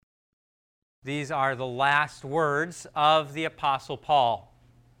These are the last words of the Apostle Paul.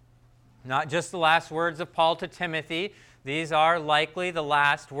 Not just the last words of Paul to Timothy. These are likely the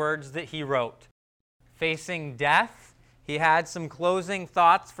last words that he wrote. Facing death, he had some closing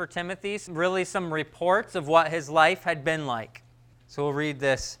thoughts for Timothy, really some reports of what his life had been like. So we'll read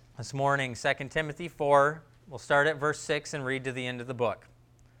this morning, 2 Timothy 4. We'll start at verse 6 and read to the end of the book.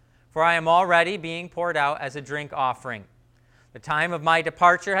 For I am already being poured out as a drink offering. The time of my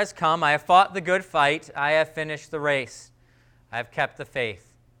departure has come. I have fought the good fight. I have finished the race. I have kept the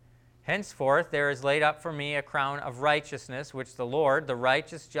faith. Henceforth there is laid up for me a crown of righteousness, which the Lord, the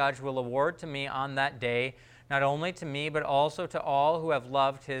righteous judge, will award to me on that day, not only to me, but also to all who have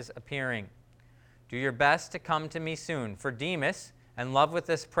loved his appearing. Do your best to come to me soon, for Demas, in love with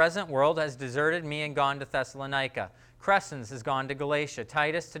this present world, has deserted me and gone to Thessalonica. Crescens has gone to Galatia,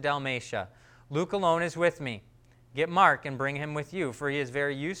 Titus to Dalmatia. Luke alone is with me. Get Mark and bring him with you, for he is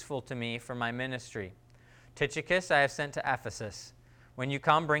very useful to me for my ministry. Tychicus I have sent to Ephesus. When you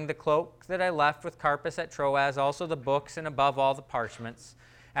come, bring the cloak that I left with Carpus at Troas, also the books, and above all the parchments.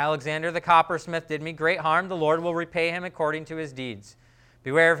 Alexander the coppersmith did me great harm. The Lord will repay him according to his deeds.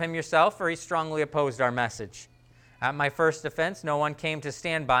 Beware of him yourself, for he strongly opposed our message. At my first offense, no one came to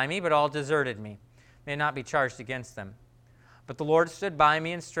stand by me, but all deserted me. May not be charged against them. But the Lord stood by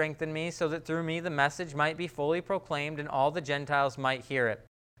me and strengthened me, so that through me the message might be fully proclaimed and all the Gentiles might hear it.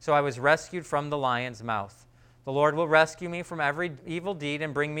 So I was rescued from the lion's mouth. The Lord will rescue me from every evil deed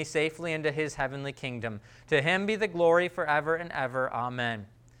and bring me safely into his heavenly kingdom. To him be the glory forever and ever. Amen.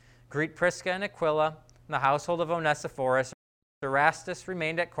 Greet Prisca and Aquila and the household of Onesiphorus. Erastus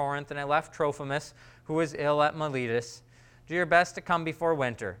remained at Corinth, and I left Trophimus, who was ill at Miletus. Do your best to come before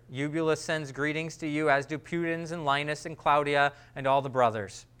winter. Eubulus sends greetings to you, as do Pudens and Linus and Claudia and all the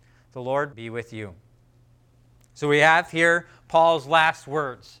brothers. The Lord be with you. So we have here Paul's last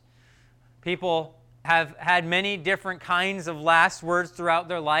words. People have had many different kinds of last words throughout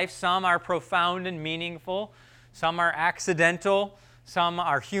their life. Some are profound and meaningful. Some are accidental. Some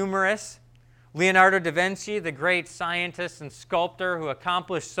are humorous. Leonardo da Vinci, the great scientist and sculptor who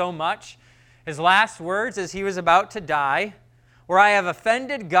accomplished so much, his last words as he was about to die were, I have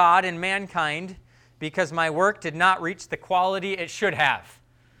offended God and mankind because my work did not reach the quality it should have.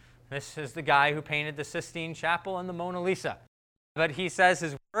 This is the guy who painted the Sistine Chapel and the Mona Lisa. But he says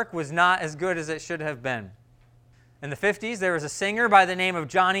his work was not as good as it should have been. In the 50s, there was a singer by the name of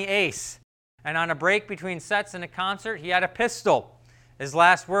Johnny Ace. And on a break between sets in a concert, he had a pistol. His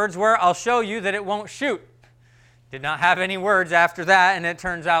last words were, I'll show you that it won't shoot. Did not have any words after that, and it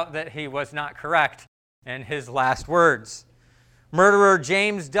turns out that he was not correct in his last words. Murderer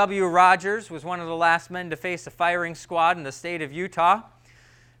James W. Rogers was one of the last men to face a firing squad in the state of Utah.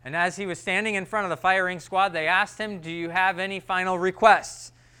 And as he was standing in front of the firing squad, they asked him, do you have any final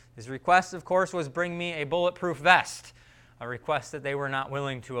requests? His request, of course, was bring me a bulletproof vest, a request that they were not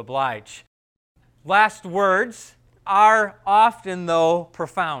willing to oblige. Last words are often, though,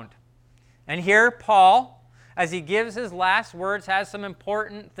 profound. And here, Paul, as he gives his last words, has some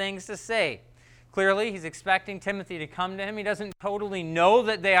important things to say. Clearly, he's expecting Timothy to come to him. He doesn't totally know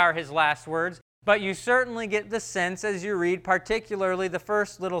that they are his last words, but you certainly get the sense as you read, particularly the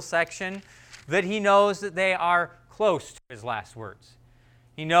first little section, that he knows that they are close to his last words.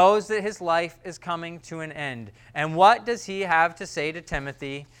 He knows that his life is coming to an end. And what does he have to say to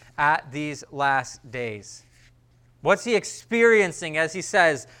Timothy at these last days? What's he experiencing as he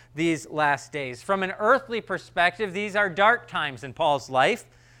says these last days? From an earthly perspective, these are dark times in Paul's life.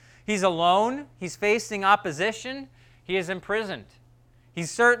 He's alone. He's facing opposition. He is imprisoned.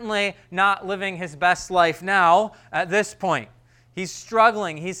 He's certainly not living his best life now at this point. He's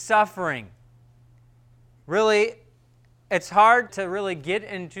struggling. He's suffering. Really, it's hard to really get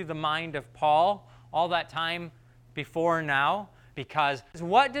into the mind of Paul all that time before now, because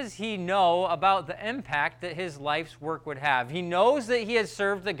what does he know about the impact that his life's work would have? He knows that he has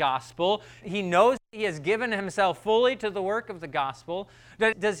served the gospel. He knows that he has given himself fully to the work of the gospel.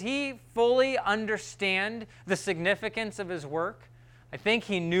 Does he fully understand the significance of his work? I think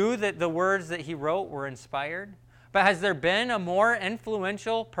he knew that the words that he wrote were inspired. But has there been a more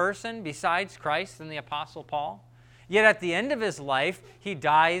influential person besides Christ than the Apostle Paul? Yet at the end of his life, he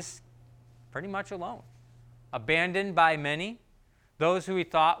dies pretty much alone, abandoned by many. Those who he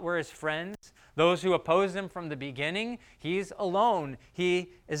thought were his friends, those who opposed him from the beginning, he's alone.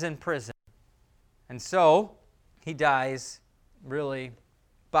 He is in prison. And so he dies really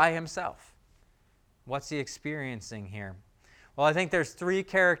by himself. What's he experiencing here? Well, I think there's three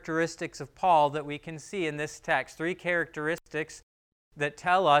characteristics of Paul that we can see in this text. Three characteristics that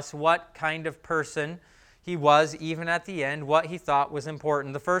tell us what kind of person he was, even at the end, what he thought was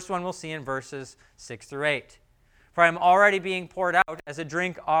important. The first one we'll see in verses 6 through 8. For I am already being poured out as a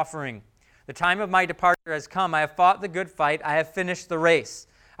drink offering. The time of my departure has come. I have fought the good fight. I have finished the race.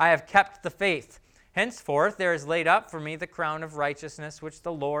 I have kept the faith. Henceforth there is laid up for me the crown of righteousness, which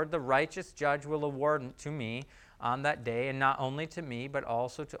the Lord, the righteous judge, will award to me on that day, and not only to me, but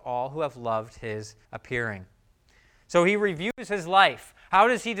also to all who have loved his appearing. So he reviews his life. How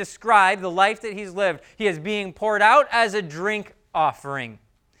does he describe the life that he's lived? He is being poured out as a drink offering.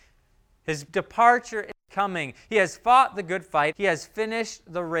 His departure is coming. He has fought the good fight. He has finished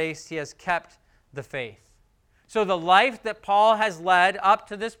the race. He has kept the faith. So the life that Paul has led up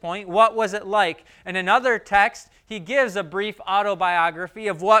to this point, what was it like? In another text, he gives a brief autobiography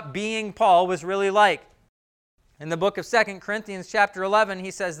of what being Paul was really like. In the book of 2 Corinthians chapter 11, he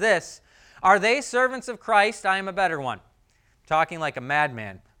says this, "Are they servants of Christ? I am a better one." Talking like a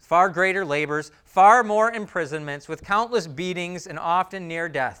madman. Far greater labors, far more imprisonments, with countless beatings and often near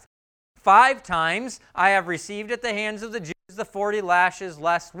death. 5 times I have received at the hands of the Jews the 40 lashes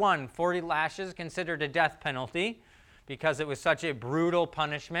less one. 40 lashes considered a death penalty because it was such a brutal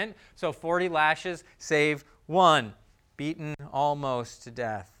punishment. So 40 lashes save 1, beaten almost to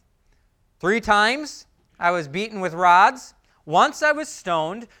death. 3 times I was beaten with rods. Once I was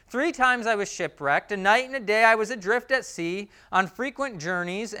stoned. 3 times I was shipwrecked. A night and a day I was adrift at sea, on frequent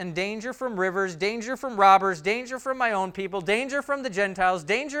journeys, and danger from rivers, danger from robbers, danger from my own people, danger from the Gentiles,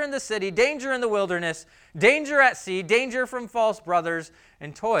 danger in the city, danger in the wilderness, danger at sea, danger from false brothers,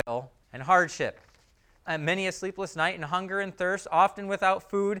 and toil and hardship. And many a sleepless night, and hunger and thirst, often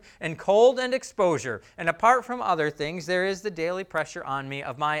without food, and cold and exposure. And apart from other things, there is the daily pressure on me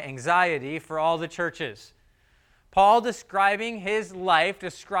of my anxiety for all the churches. Paul, describing his life,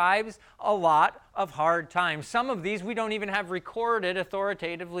 describes a lot of hard times. Some of these we don't even have recorded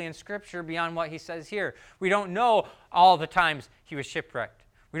authoritatively in Scripture beyond what he says here. We don't know all the times he was shipwrecked.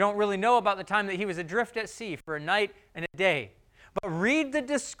 We don't really know about the time that he was adrift at sea for a night and a day. But read the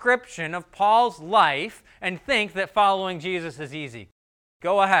description of Paul's life and think that following Jesus is easy.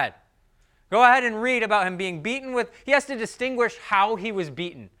 Go ahead. Go ahead and read about him being beaten with... He has to distinguish how he was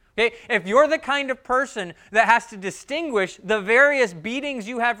beaten. Okay? If you're the kind of person that has to distinguish the various beatings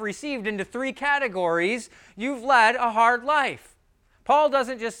you have received into 3 categories, you've led a hard life. Paul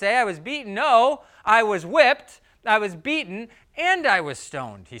doesn't just say, I was beaten. No, I was whipped, I was beaten, and I was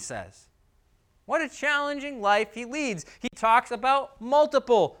stoned, he says. What a challenging life he leads. He talks about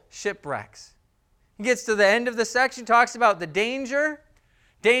multiple shipwrecks. He gets to the end of the section, talks about the danger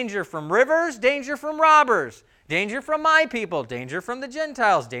from rivers, danger from robbers, danger from my people, danger from the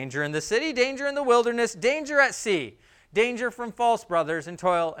Gentiles, danger in the city, danger in the wilderness, danger at sea, danger from false brothers, and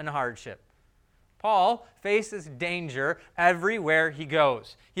toil and hardship. Paul faces danger everywhere he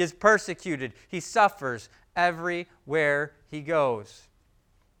goes. He is persecuted. He suffers everywhere he goes.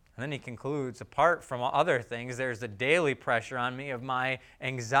 And then he concludes, apart from other things, there's the daily pressure on me of my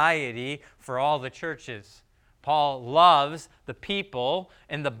anxiety for all the churches. Paul loves the people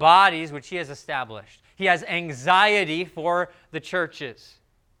and the bodies which he has established. He has anxiety for the churches.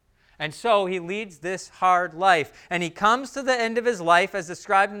 And so he leads this hard life. And he comes to the end of his life, as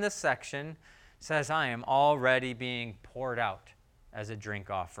described in this section, says, I am already being poured out as a drink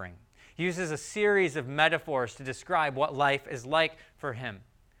offering. He uses a series of metaphors to describe what life is like for him.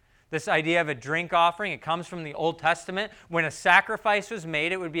 This idea of a drink offering, it comes from the Old Testament. When a sacrifice was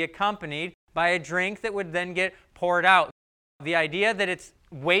made, it would be accompanied by a drink that would then get poured out. The idea that it's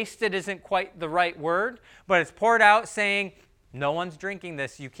wasted isn't quite the right word, but it's poured out saying, no one's drinking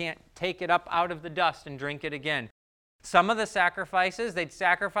this. You can't take it up out of the dust and drink it again. Some of the sacrifices, they'd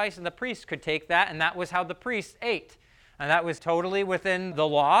sacrifice and the priest could take that, and that was how the priests ate. And that was totally within the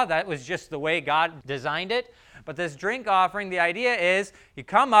law. That was just the way God designed it. But this drink offering, the idea is you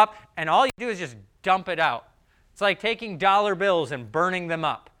come up and all you do is just dump it out. It's like taking dollar bills and burning them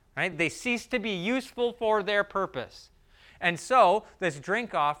up. Right? They cease to be useful for their purpose. And so this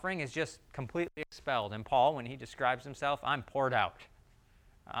drink offering is just completely expelled. And Paul, when he describes himself, I'm poured out.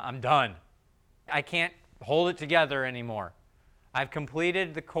 I'm done. I can't hold it together anymore. I've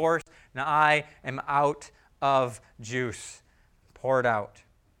completed the course. Now I am out of juice. Poured out.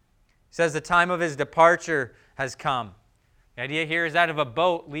 He says the time of his departure has come. The idea here is that of a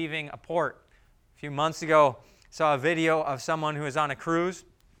boat leaving a port. A few months ago, I saw a video of someone who is on a cruise.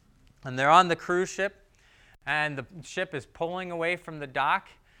 And they're on the cruise ship, and the ship is pulling away from the dock,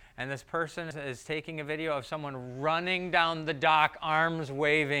 and this person is taking a video of someone running down the dock, arms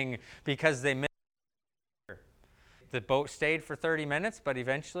waving, because they missed. The boat stayed for 30 minutes, but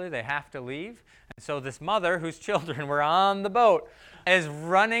eventually they have to leave. And so this mother, whose children were on the boat, is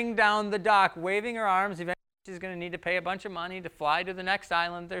running down the dock, waving her arms. Eventually she's going to need to pay a bunch of money to fly to the next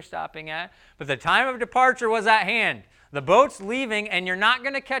island they're stopping at. But the time of departure was at hand. The boat's leaving, and you're not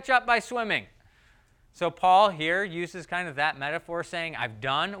going to catch up by swimming. So Paul here uses kind of that metaphor, saying, I've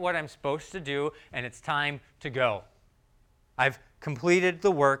done what I'm supposed to do, and it's time to go. I've completed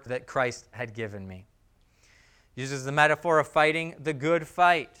the work that Christ had given me. Uses the metaphor of fighting the good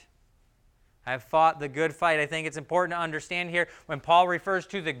fight. I've fought the good fight. I think it's important to understand here, when Paul refers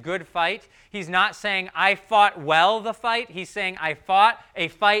to the good fight, he's not saying, I fought well the fight. He's saying, I fought a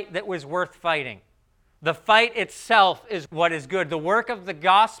fight that was worth fighting. The fight itself is what is good. The work of the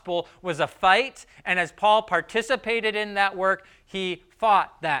gospel was a fight, and as Paul participated in that work, he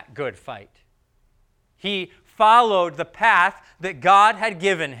fought that good fight. He followed the path that God had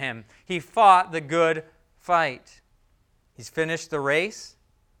given him. He fought the good fight. He's finished the race.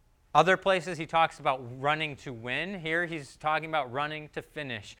 Other places he talks about running to win. Here he's talking about running to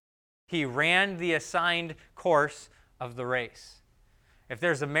finish. He ran the assigned course of the race. If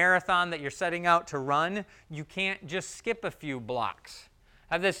there's a marathon that you're setting out to run, you can't just skip a few blocks.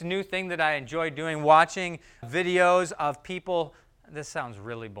 I have this new thing that I enjoy doing, watching videos of people. This sounds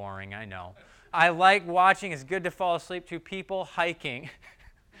really boring, I know. I like watching, it's good to fall asleep to, people hiking.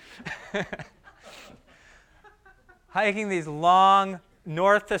 Hiking these long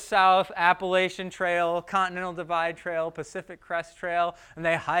north to south Appalachian Trail, Continental Divide Trail, Pacific Crest Trail, and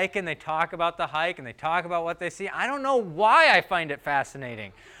they hike and they talk about the hike and they talk about what they see. I don't know why I find it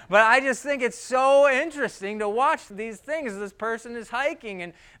fascinating, but I just think it's so interesting to watch these things. This person is hiking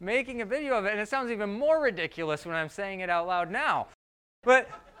and making a video of it, and it sounds even more ridiculous when I'm saying it out loud now. But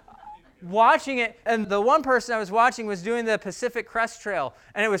watching it, and the one person I was watching was doing the Pacific Crest Trail,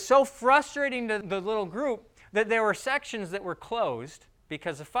 and it was so frustrating to the little group that there were sections that were closed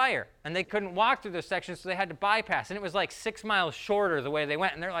because of fire, and they couldn't walk through those sections, so they had to bypass, and it was like 6 miles shorter the way they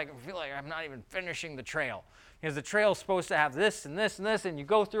went, and they're like, I feel like I'm not even finishing the trail, because the trail's supposed to have this and this and this, and you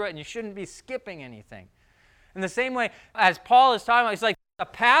go through it, and you shouldn't be skipping anything. In the same way, as Paul is talking about, he's like, the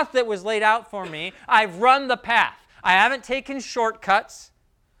path that was laid out for me, I've run the path. I haven't taken shortcuts.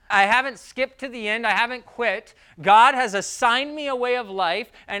 I haven't skipped to the end. I haven't quit. God has assigned me a way of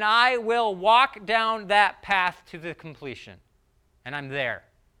life, and I will walk down that path to the completion. And I'm there.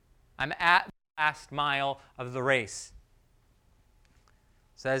 I'm at the last mile of the race.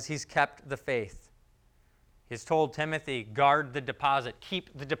 It says he's kept the faith. He's told Timothy, guard the deposit,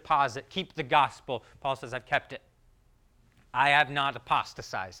 keep the gospel. Paul says, I've kept it. I have not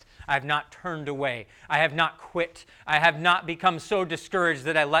apostatized. I have not turned away. I have not quit. I have not become so discouraged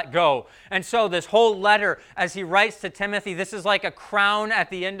that I let go. And so this whole letter, as he writes to Timothy, this is like a crown at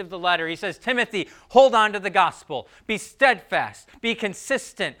the end of the letter. He says, Timothy, hold on to the gospel. Be steadfast. Be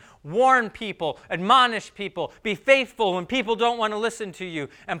consistent. Warn people. Admonish people. Be faithful when people don't want to listen to you.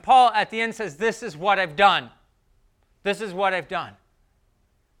 And Paul at the end says, this is what I've done. This is what I've done.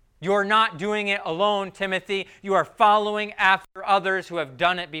 You're not doing it alone, Timothy. You are following after others who have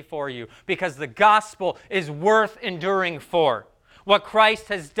done it before you, because the gospel is worth enduring for. What Christ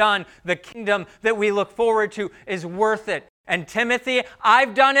has done, the kingdom that we look forward to, is worth it. And Timothy,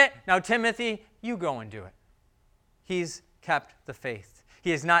 I've done it. Now, Timothy, you go and do it. He's kept the faith.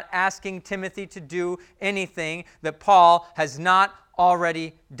 He is not asking Timothy to do anything that Paul has not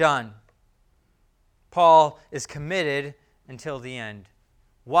already done. Paul is committed until the end.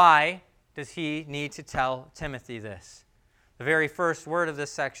 Why does he need to tell Timothy this? The very first word of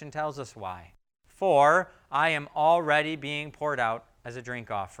this section tells us why. For I am already being poured out as a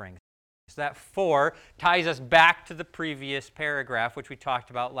drink offering. So that for ties us back to the previous paragraph, which we talked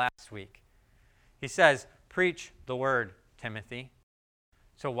about last week. He says, preach the word, Timothy.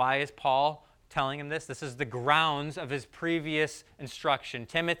 So why is Paul telling him this? This is the grounds of his previous instruction.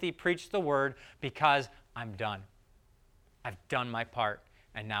 Timothy, preach the word because I'm done. I've done my part.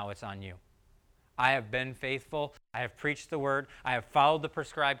 And now it's on you. I have been faithful. I have preached the word. I have followed the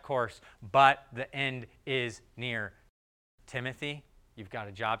prescribed course, but the end is near. Timothy, you've got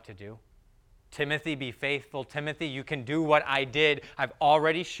a job to do. Timothy, be faithful. Timothy, you can do what I did. I've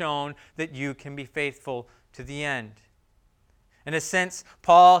already shown that you can be faithful to the end. In a sense,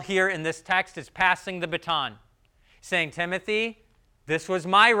 Paul here in this text is passing the baton, saying, Timothy, this was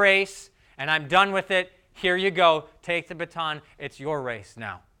my race, and I'm done with it. Here you go. Take the baton. It's your race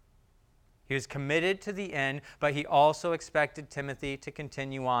now. He was committed to the end, but he also expected Timothy to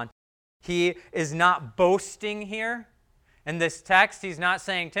continue on. He is not boasting here. In this text, he's not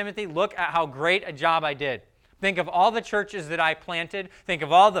saying, Timothy, look at how great a job I did. Think of all the churches that I planted. Think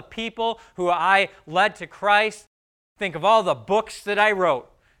of all the people who I led to Christ. Think of all the books that I wrote.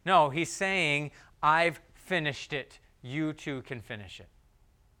 No, he's saying, I've finished it. You too can finish it.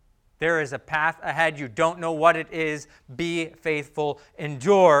 There is a path ahead. You don't know what it is. Be faithful.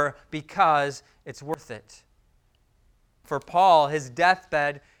 Endure because it's worth it. For Paul, his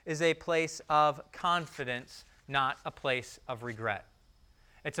deathbed is a place of confidence, not a place of regret.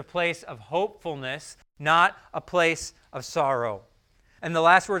 It's a place of hopefulness, not a place of sorrow. In the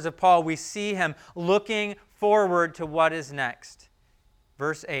last words of Paul, we see him looking forward to what is next.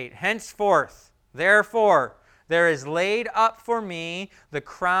 Verse 8, henceforth, therefore, there is laid up for me the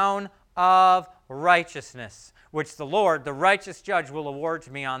crown of righteousness, which the Lord, the righteous judge, will award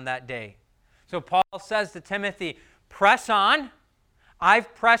to me on that day. So Paul says to Timothy, press on.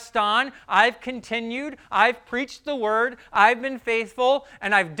 I've pressed on, I've continued, I've preached the word, I've been faithful,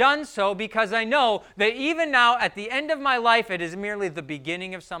 and I've done so because I know that even now, at the end of my life, it is merely the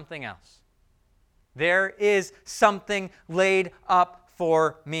beginning of something else. There is something laid up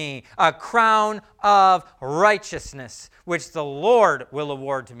for me, a crown of righteousness, which the Lord will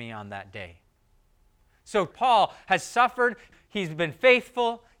award to me on that day. So Paul has suffered, he's been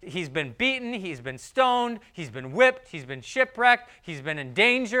faithful, he's been beaten, he's been stoned, he's been whipped, he's been shipwrecked, he's been in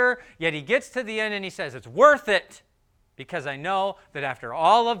danger, yet he gets to the end and he says, it's worth it because I know that after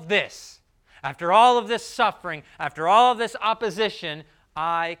all of this suffering, after all of this opposition,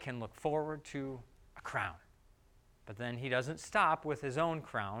 I can look forward to a crown. But then he doesn't stop with his own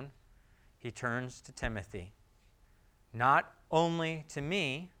crown. He turns to Timothy. Not only to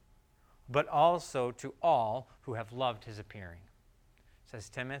me, but also to all who have loved his appearing. Says,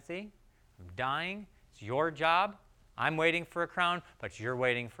 Timothy, I'm dying. It's your job. I'm waiting for a crown, but you're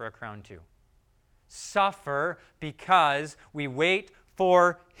waiting for a crown too. Suffer because we wait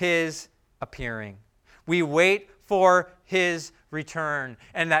for his appearing. We wait for his return,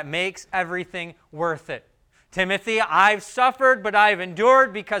 and that makes everything worth it. Timothy, I've suffered, but I've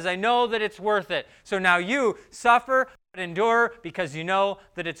endured because I know that it's worth it. So now you suffer, but endure because you know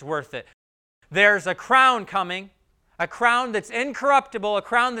that it's worth it. There's a crown coming. A crown that's incorruptible, a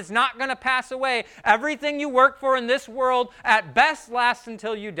crown that's not going to pass away. Everything you work for in this world at best lasts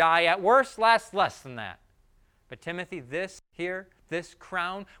until you die, at worst lasts less than that. But Timothy, this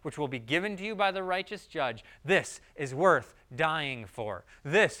crown, which will be given to you by the righteous judge, this is worth dying for.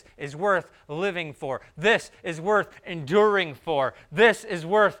 This is worth living for. This is worth enduring for. This is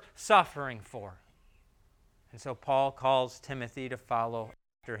worth suffering for. And so Paul calls Timothy to follow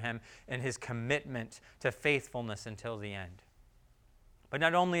after him in his commitment to faithfulness until the end. But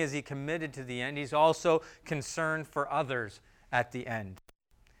not only is he committed to the end, he's also concerned for others at the end.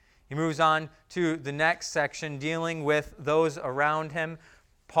 He moves on to the next section dealing with those around him.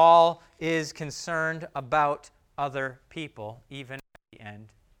 Paul is concerned about other people, even at the end.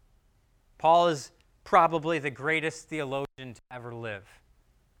 Paul is probably the greatest theologian to ever live.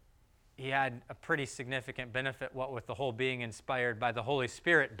 He had a pretty significant benefit, what with the whole being inspired by the Holy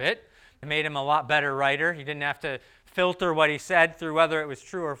Spirit bit. It made him a lot better writer. He didn't have to filter what he said through whether it was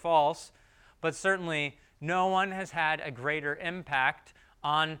true or false. But certainly, no one has had a greater impact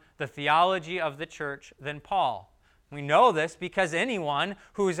on the theology of the church than Paul. We know this because anyone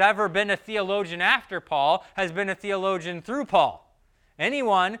who's ever been a theologian after Paul has been a theologian through Paul.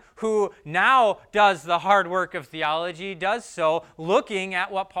 Anyone who now does the hard work of theology does so looking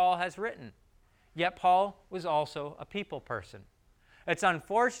at what Paul has written. Yet Paul was also a people person. It's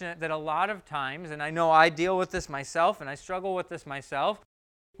unfortunate that a lot of times, and I know I deal with this myself and I struggle with this myself,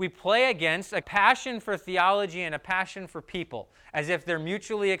 we play against a passion for theology and a passion for people as if they're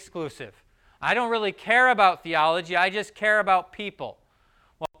mutually exclusive. I don't really care about theology, I just care about people.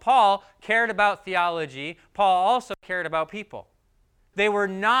 Well, Paul cared about theology, Paul also cared about people. They were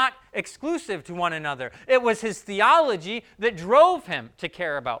not exclusive to one another. It was his theology that drove him to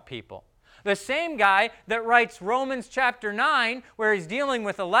care about people. The same guy that writes Romans chapter 9, where he's dealing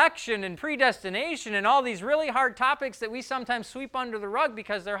with election and predestination and all these really hard topics that we sometimes sweep under the rug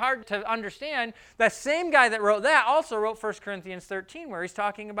because they're hard to understand, that same guy that wrote that also wrote 1 Corinthians 13, where he's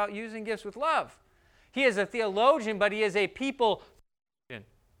talking about using gifts with love. He is a theologian, but he is a people.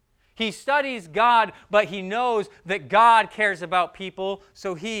 He studies God, but he knows that God cares about people,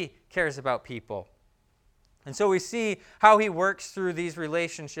 so he cares about people. And so we see how he works through these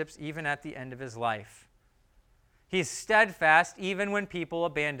relationships even at the end of his life. He's steadfast even when people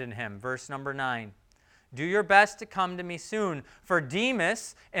abandon him. Verse number 9. Do your best to come to me soon, for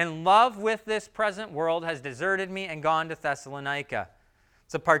Demas, in love with this present world, has deserted me and gone to Thessalonica.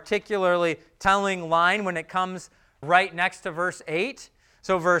 It's a particularly telling line when it comes right next to verse 8.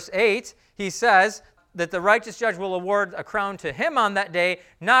 So verse 8, he says, that the righteous judge will award a crown to him on that day,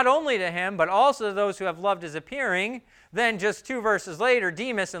 not only to him, but also to those who have loved his appearing. Then just 2 verses later,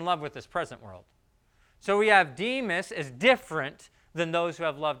 Demas in love with this present world. So we have Demas is different than those who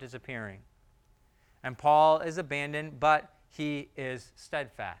have loved his appearing. And Paul is abandoned, but he is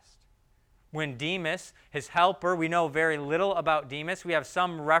steadfast. When Demas, his helper, we know very little about Demas. We have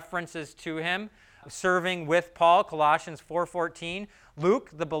some references to him serving with Paul, Colossians 4:14. Luke,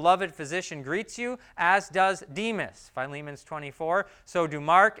 the beloved physician, greets you, as does Demas, Philemon 24. So do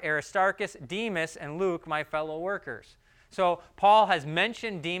Mark, Aristarchus, Demas, and Luke, my fellow workers. So Paul has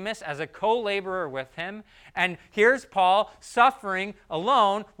mentioned Demas as a co-laborer with him. And here's Paul suffering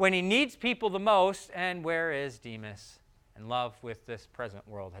alone when he needs people the most. And where is Demas? And love with this present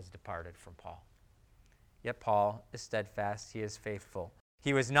world has departed from Paul. Yet Paul is steadfast. He is faithful.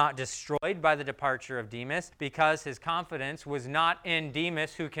 He was not destroyed by the departure of Demas because his confidence was not in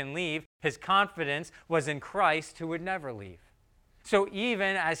Demas who can leave. His confidence was in Christ who would never leave. So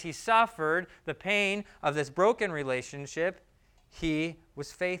even as he suffered the pain of this broken relationship, he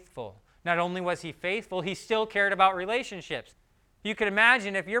was faithful. Not only was he faithful, he still cared about relationships. You could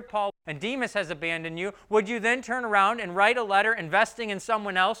imagine if you're Paul and Demas has abandoned you, would you then turn around and write a letter investing in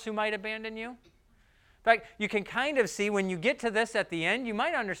someone else who might abandon you? In fact, you can kind of see when you get to this at the end, you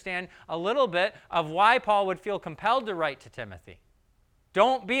might understand a little bit of why Paul would feel compelled to write to Timothy.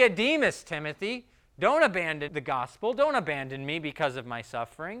 Don't be a Demas, Timothy. Don't abandon the gospel. Don't abandon me because of my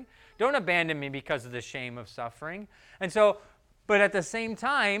suffering. Don't abandon me because of the shame of suffering. And so, but at the same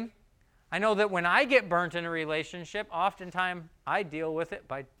time, I know that when I get burnt in a relationship, oftentimes I deal with it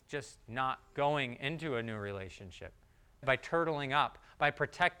by just not going into a new relationship, by turtling up, by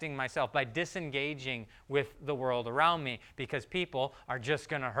protecting myself, by disengaging with the world around me, because people are just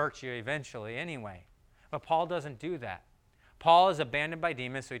going to hurt you eventually anyway. But Paul doesn't do that. Paul is abandoned by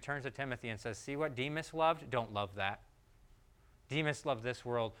Demas, so he turns to Timothy and says, see what Demas loved? Don't love that. Demas loved this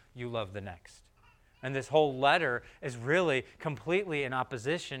world, you love the next. And this whole letter is really completely in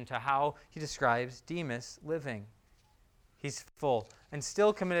opposition to how he describes Demas living. He's full and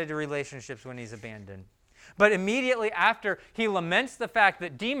still committed to relationships when he's abandoned. But immediately after he laments the fact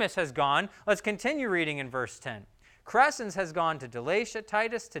that Demas has gone, let's continue reading in verse 10. Crescens has gone to Galatia,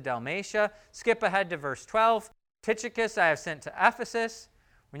 Titus to Dalmatia. Skip ahead to verse 12. Tychicus I have sent to Ephesus.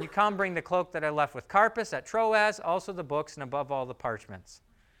 When you come, bring the cloak that I left with Carpus at Troas, also the books, and above all the parchments.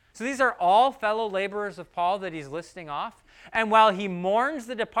 So these are all fellow laborers of Paul that he's listing off. And while he mourns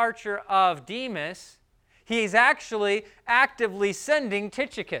the departure of Demas, he's actually actively sending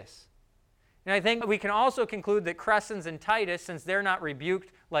Tychicus. And I think we can also conclude that Crescens and Titus, since they're not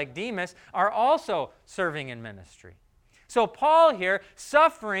rebuked like Demas, are also serving in ministry. So Paul here,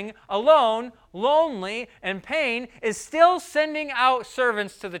 suffering alone, lonely, and pain, is still sending out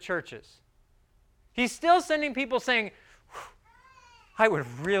servants to the churches. He's still sending people saying, I would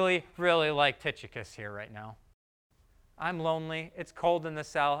really, really like Tychicus here right now. I'm lonely. It's cold in the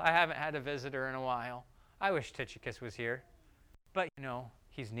cell. I haven't had a visitor in a while. I wish Tychicus was here. But,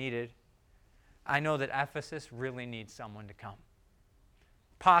 he's needed. I know that Ephesus really needs someone to come.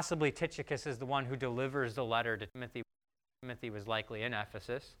 Possibly Tychicus is the one who delivers the letter to Timothy. Timothy was likely in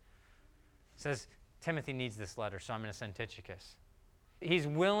Ephesus. It says, Timothy needs this letter, so I'm going to send Tychicus. He's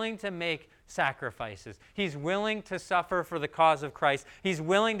willing to make sacrifices. He's willing to suffer for the cause of Christ. He's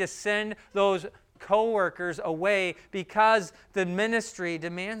willing to send those co-workers away because the ministry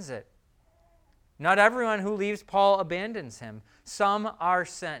demands it. Not everyone who leaves Paul abandons him. Some are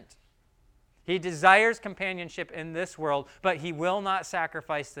sent. He desires companionship in this world, but he will not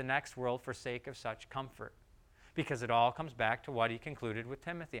sacrifice the next world for sake of such comfort. Because it all comes back to what he concluded with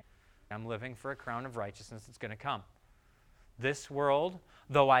Timothy. I'm living for a crown of righteousness that's going to come. This world,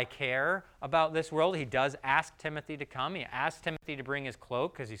 though I care about this world, he does ask Timothy to come. He asks Timothy to bring his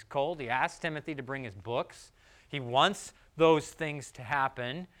cloak because he's cold. He asks Timothy to bring his books. He wants those things to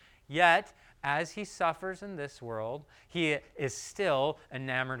happen. Yet, as he suffers in this world, he is still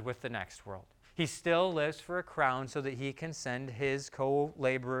enamored with the next world. He still lives for a crown so that he can send his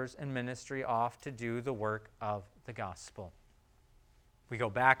co-laborers in ministry off to do the work of the gospel. We go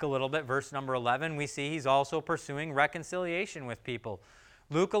back a little bit, verse number 11, we see he's also pursuing reconciliation with people.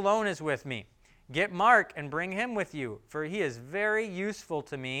 Luke alone is with me. Get Mark and bring him with you, for he is very useful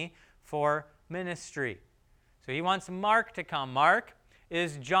to me for ministry. So he wants Mark to come. Mark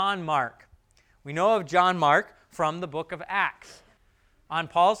is John Mark. We know of John Mark from the book of Acts. On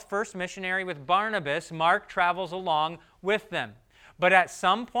Paul's first missionary with Barnabas, Mark travels along with them. But at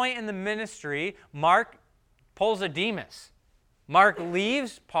some point in the ministry, Mark pulls a Demas. Mark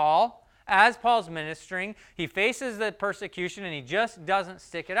leaves Paul as Paul's ministering, he faces the persecution and he just doesn't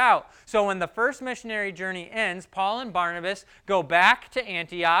stick it out. So when the first missionary journey ends, Paul and Barnabas go back to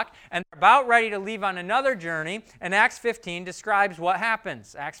Antioch and they're about ready to leave on another journey, and Acts 15 describes what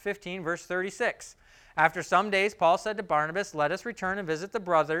happens. Acts 15, verse 36. After some days, Paul said to Barnabas, "Let us return and visit the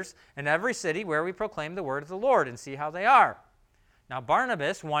brothers in every city where we proclaim the word of the Lord and see how they are." Now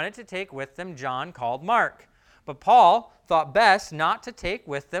Barnabas wanted to take with them John called Mark, but Paul thought best not to take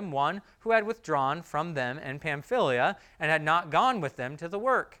with them one who had withdrawn from them in Pamphylia and had not gone with them to the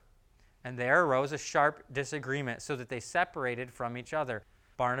work. And there arose a sharp disagreement, so that they separated from each other.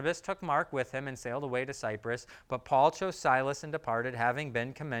 Barnabas took Mark with him and sailed away to Cyprus, but Paul chose Silas and departed, having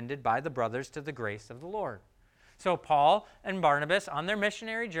been commended by the brothers to the grace of the Lord. So Paul and Barnabas, on their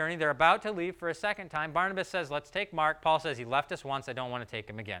missionary journey, they're about to leave for a second time. Barnabas says, "Let's take Mark." Paul says, "He left us once. I don't want to take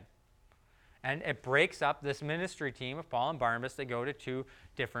him again." And it breaks up this ministry team of Paul and Barnabas. They go to two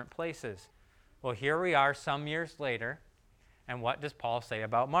different places. Well, here we are some years later, and what does Paul say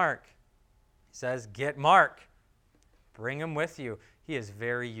about Mark? He says, "Get Mark. Bring him with you. He is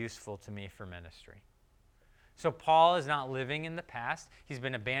very useful to me for ministry." So Paul is not living in the past. He's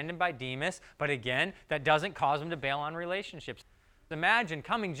been abandoned by Demas, but again, that doesn't cause him to bail on relationships. Imagine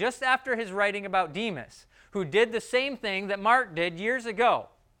coming just after his writing about Demas, who did the same thing that Mark did years ago.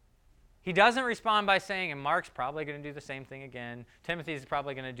 He doesn't respond by saying, "And Mark's probably going to do the same thing again. Timothy's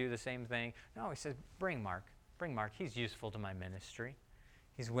probably going to do the same thing." No, he says, bring Mark. Bring Mark. He's useful to my ministry.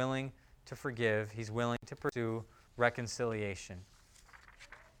 He's willing to forgive. He's willing to pursue reconciliation.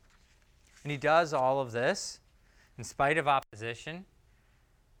 And he does all of this in spite of opposition.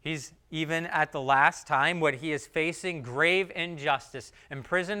 He's even at the last time when he is facing grave injustice,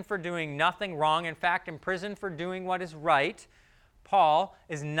 imprisoned for doing nothing wrong, in fact, imprisoned for doing what is right. Paul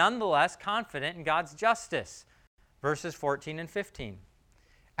is nonetheless confident in God's justice. Verses 14 and 15.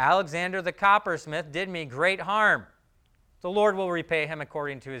 "Alexander the coppersmith did me great harm. The Lord will repay him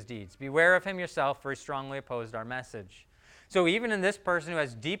according to his deeds. Beware of him yourself, for he strongly opposed our message." So even in this person who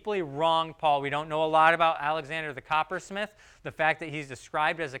has deeply wronged Paul, we don't know a lot about Alexander the coppersmith. The fact that he's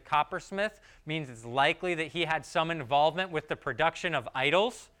described as a coppersmith means it's likely that he had some involvement with the production of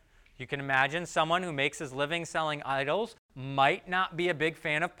idols. You can imagine someone who makes his living selling idols might not be a big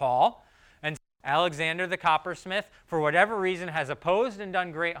fan of Paul. And Alexander the coppersmith, for whatever reason, has opposed and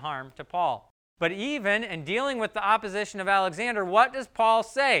done great harm to Paul. But even in dealing with the opposition of Alexander, what does Paul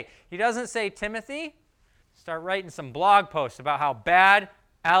say? He doesn't say, "Timothy, start writing some blog posts about how bad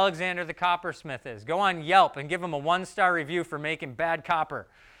Alexander the coppersmith is. Go on Yelp and give him a 1-star review for making bad copper."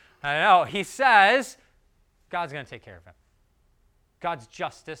 I know. He says, God's going to take care of him. God's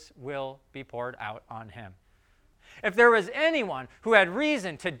justice will be poured out on him. If there was anyone who had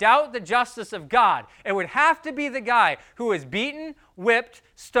reason to doubt the justice of God, it would have to be the guy who was beaten, whipped,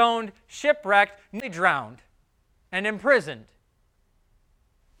 stoned, shipwrecked, nearly drowned, and imprisoned.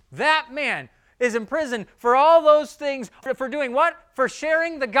 That man is imprisoned for all those things. For doing what? For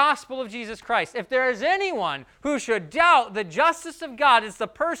sharing the gospel of Jesus Christ. If there is anyone who should doubt the justice of God, it's the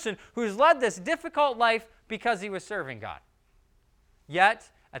person who's led this difficult life because he was serving God.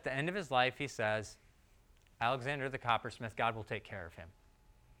 Yet, at the end of his life, he says, "Alexander the coppersmith, God will take care of him.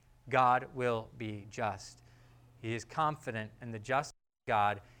 God will be just." He is confident in the justice of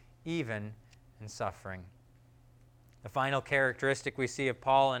God, even in suffering. The final characteristic we see of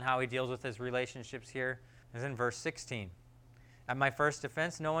Paul and how he deals with his relationships here is in verse 16. "At my first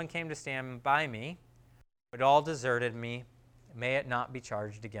offense, no one came to stand by me, but all deserted me. May it not be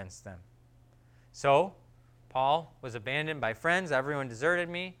charged against them." So, Paul was abandoned by friends. Everyone deserted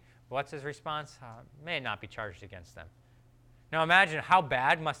me. What's his response? May it not be charged against them. Now imagine how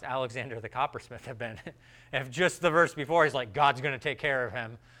bad must Alexander the coppersmith have been if just the verse before he's like, God's going to take care of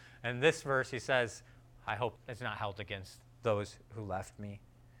him. And this verse he says, I hope it's not held against those who left me.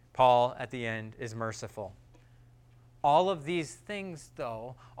 Paul, at the end, is merciful. All of these things,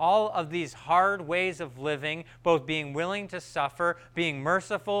 though, all of these hard ways of living, both being willing to suffer, being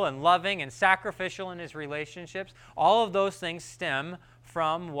merciful and loving and sacrificial in his relationships, all of those things stem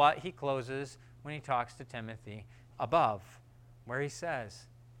from what he closes when he talks to Timothy above, where he says,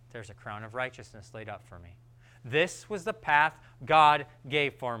 "There's a crown of righteousness laid up for me." This was the path God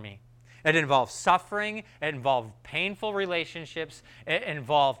gave for me. It involved suffering, it involved painful relationships, it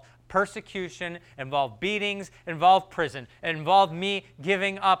involved persecution, it involved beatings, it involved prison. It involved me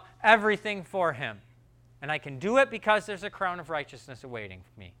giving up everything for him. And I can do it because there's a crown of righteousness awaiting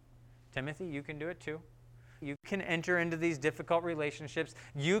me. Timothy, you can do it too. You can enter into these difficult relationships.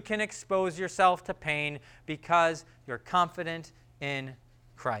 You can expose yourself to pain because you're confident in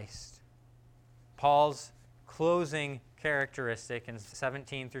Christ. Paul's closing characteristic in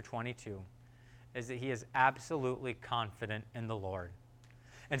 17 through 22 is that he is absolutely confident in the Lord.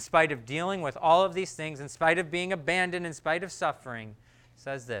 In spite of dealing with all of these things, in spite of being abandoned, in spite of suffering,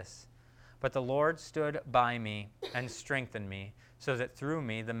 says this, "But the Lord stood by me and strengthened me, so that through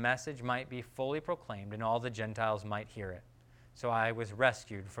me the message might be fully proclaimed and all the Gentiles might hear it. So I was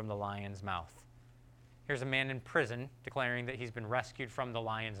rescued from the lion's mouth." Here's a man in prison declaring that he's been rescued from the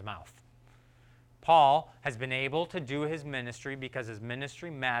lion's mouth. Paul has been able to do his ministry because his ministry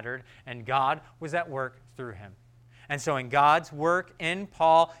mattered and God was at work through him. And so in God's work in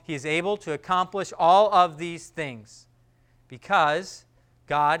Paul, he is able to accomplish all of these things because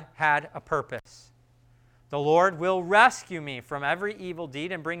God had a purpose. The Lord will rescue me from every evil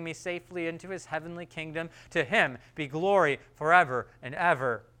deed and bring me safely into his heavenly kingdom. To him be glory forever and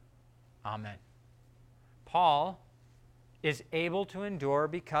ever. Amen. Paul is able to endure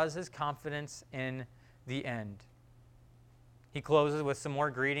because his confidence in the end. He closes with some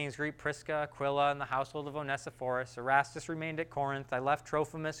more greetings. "Greet Prisca, Aquila, and the household of Onesiphorus. Erastus remained at Corinth. I left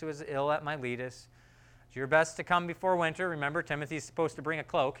Trophimus, who was ill, at Miletus. Do your best to come before winter." Remember, Timothy's supposed to bring a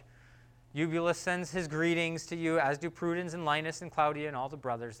cloak. "Eubulus sends his greetings to you, as do Prudence and Linus and Claudia and all the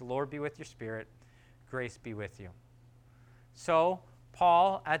brothers. The Lord be with your spirit. Grace be with you." So,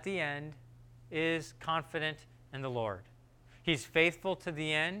 Paul, at the end, is confident in the Lord. He's faithful to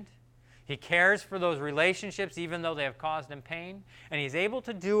the end. He cares for those relationships even though they have caused him pain. And he's able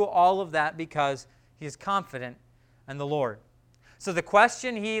to do all of that because he is confident in the Lord. So the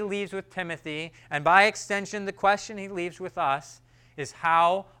question he leaves with Timothy, and by extension the question he leaves with us, is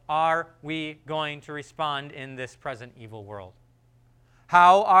how are we going to respond in this present evil world?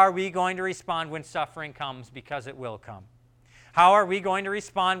 How are we going to respond when suffering comes, because it will come? How are we going to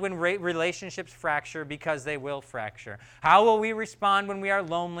respond when relationships fracture, because they will fracture? How will we respond when we are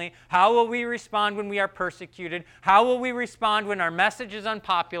lonely? How will we respond when we are persecuted? How will we respond when our message is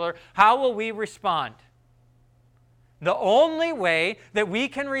unpopular? How will we respond? The only way that we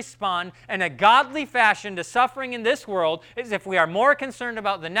can respond in a godly fashion to suffering in this world is if we are more concerned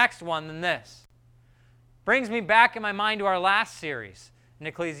about the next one than this. Brings me back in my mind to our last series in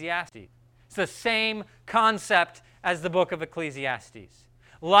Ecclesiastes. It's the same concept as the book of Ecclesiastes.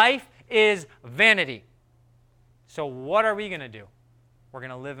 Life is vanity. So what are we going to do? We're going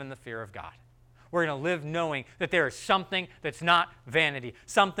to live in the fear of God. We're going to live knowing that there is something that's not vanity,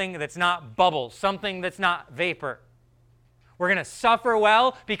 something that's not bubbles, something that's not vapor. We're going to suffer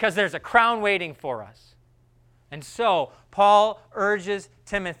well because there's a crown waiting for us. And so Paul urges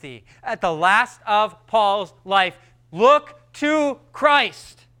Timothy, at the last of Paul's life, look to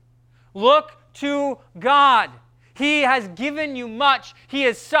Christ. Look to God. He has given you much. He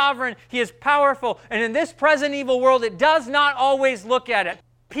is sovereign. He is powerful. And in this present evil world, it does not always look at it.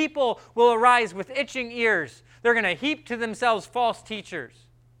 People will arise with itching ears. They're going to heap to themselves false teachers.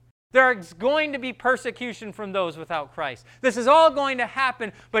 There's going to be persecution from those without Christ. This is all going to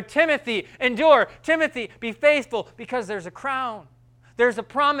happen. But Timothy, endure. Timothy, be faithful, because there's a crown. There's a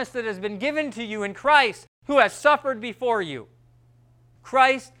promise that has been given to you in Christ, who has suffered before you.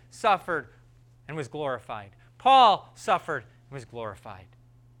 Christ suffered and was glorified. Paul suffered and was glorified.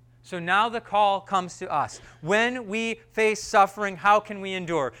 So now the call comes to us. When we face suffering, how can we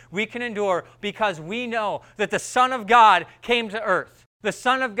endure? We can endure because we know that the Son of God came to earth. The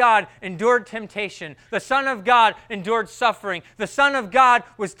Son of God endured temptation. The Son of God endured suffering. The Son of God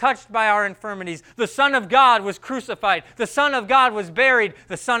was touched by our infirmities. The Son of God was crucified. The Son of God was buried.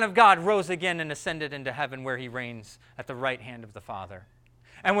 The Son of God rose again and ascended into heaven, where he reigns at the right hand of the Father.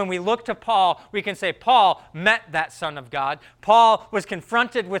 And when we look to Paul, we can say Paul met that Son of God. Paul was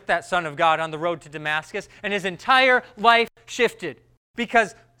confronted with that Son of God on the road to Damascus, and his entire life shifted.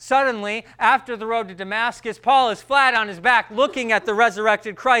 Because suddenly, after the road to Damascus, Paul is flat on his back looking at the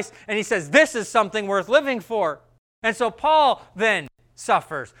resurrected Christ, and he says, this is something worth living for. And so Paul then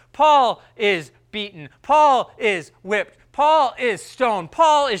suffers. Paul is beaten. Paul is whipped. Paul is stoned.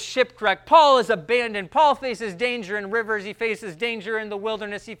 Paul is shipwrecked. Paul is abandoned. Paul faces danger in rivers. He faces danger in the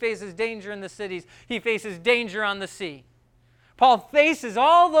wilderness. He faces danger in the cities. He faces danger on the sea. Paul faces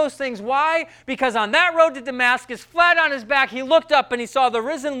all those things. Why? Because on that road to Damascus, flat on his back, he looked up and he saw the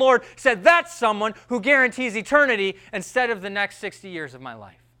risen Lord, said, that's someone who guarantees eternity instead of the next 60 years of my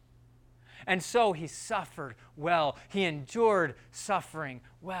life. And so he suffered well. He endured suffering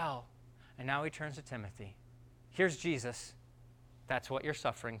well. And now he turns to Timothy. Here's Jesus. That's what you're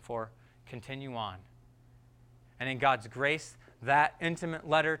suffering for. Continue on. And in God's grace, That intimate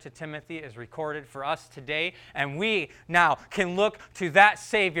letter to Timothy is recorded for us today, and we now can look to that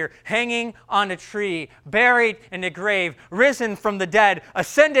Savior hanging on a tree, buried in a grave, risen from the dead,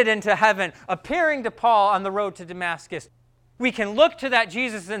 ascended into heaven, appearing to Paul on the road to Damascus. We can look to that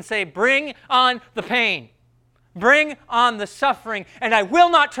Jesus and say, bring on the pain, bring on the suffering, and I will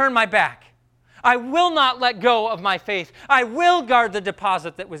not turn my back. I will not let go of my faith. I will guard the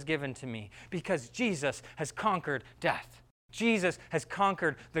deposit that was given to me, because Jesus has conquered death. Jesus has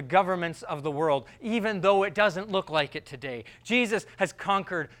conquered the governments of the world, even though it doesn't look like it today. Jesus has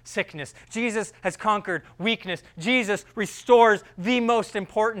conquered sickness. Jesus has conquered weakness. Jesus restores the most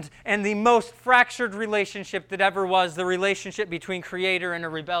important and the most fractured relationship that ever was, the relationship between Creator and a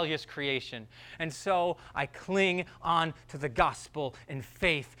rebellious creation. And so I cling on to the gospel in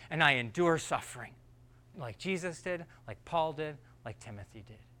faith, and I endure suffering, like Jesus did, like Paul did, like Timothy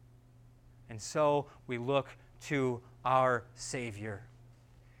did. And so we look to our Savior.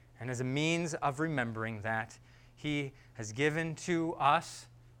 And as a means of remembering that, He has given to us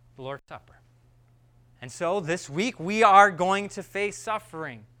the Lord's Supper. And so this week we are going to face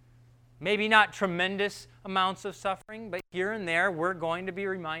suffering. Maybe not tremendous amounts of suffering, but here and there we're going to be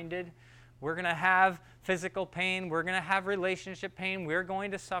reminded. We're going to have physical pain. We're going to have relationship pain. We're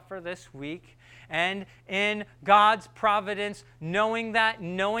going to suffer this week. And in God's providence, knowing that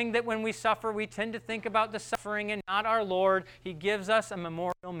when we suffer, we tend to think about the suffering and not our Lord, He gives us a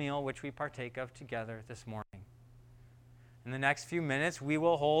memorial meal, which we partake of together this morning. In the next few minutes, we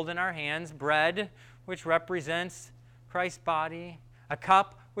will hold in our hands bread, which represents Christ's body, a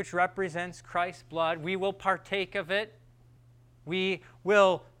cup, which represents Christ's blood. We will partake of it. We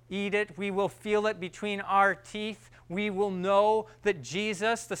will eat it. We will feel it between our teeth. We will know that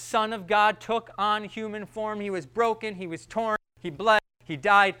Jesus, the Son of God, took on human form. He was broken. He was torn. He bled. He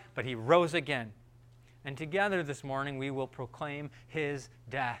died, but He rose again. And together this morning, we will proclaim His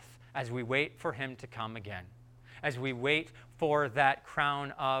death as we wait for Him to come again, as we wait for that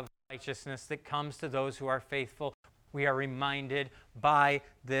crown of righteousness that comes to those who are faithful. We are reminded by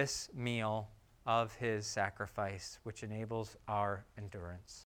this meal of His sacrifice, which enables our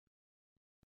endurance.